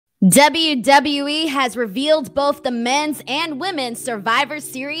WWE has revealed both the men's and women's Survivor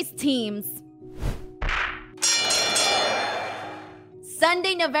Series teams.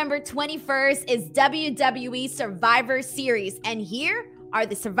 Sunday, November 21st is WWE Survivor Series, and here are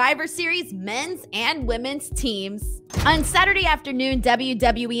the Survivor Series men's and women's teams. On Saturday afternoon,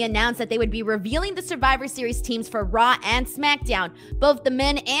 WWE announced that they would be revealing the Survivor Series teams for Raw and SmackDown, both the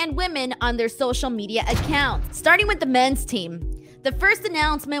men and women, on their social media accounts. Starting with the men's team. The first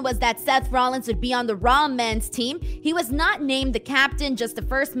announcement was that Seth Rollins would be on the Raw men's team. He was not named the captain, just the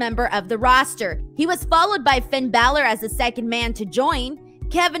first member of the roster. He was followed by Finn Balor as the second man to join.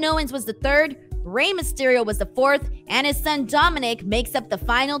 Kevin Owens was the third. Rey Mysterio was the fourth, and his son Dominic makes up the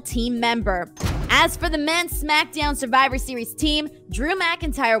final team member. As for the men's SmackDown Survivor Series team, Drew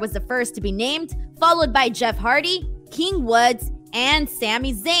McIntyre was the first to be named, followed by Jeff Hardy, King Woods, and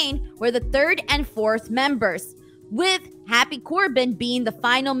Sami Zayn were the third and fourth members, with Happy Corbin being the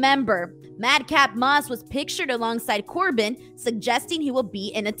final member. Madcap Moss was pictured alongside Corbin, suggesting he will be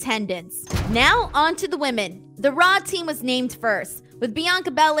in attendance. Now on to the women. The Raw team was named first, with Bianca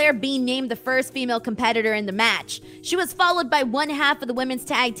Belair being named the first female competitor in the match. She was followed by one half of the women's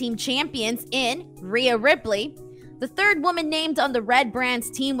tag team champions in Rhea Ripley. The third woman named on the Red Brand's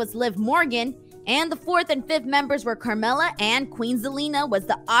team was Liv Morgan, and the fourth and fifth members were Carmella, and Queen Zelina was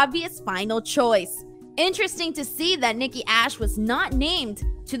the obvious final choice. Interesting to see that Nikki Ash was not named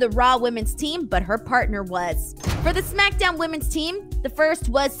to the Raw women's team, but her partner was. For the SmackDown women's team, the first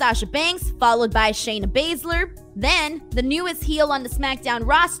was Sasha Banks, followed by Shayna Baszler. Then, the newest heel on the SmackDown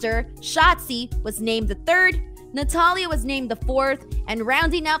roster, Shotzi, was named the third. Natalya was named the fourth, and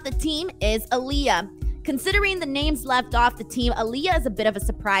rounding out the team is Aaliyah. Considering the names left off the team, Aaliyah is a bit of a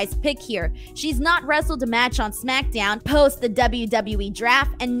surprise pick here. She's not wrestled a match on SmackDown post the WWE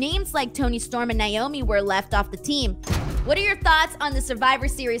draft, and names like Toni Storm and Naomi were left off the team. What are your thoughts on the Survivor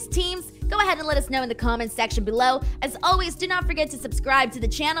Series teams? Go ahead and let us know in the comments section below. As always, do not forget to subscribe to the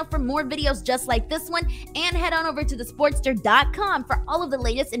channel for more videos just like this one, and head on over to thesportster.com for all of the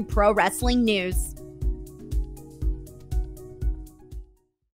latest in pro wrestling news.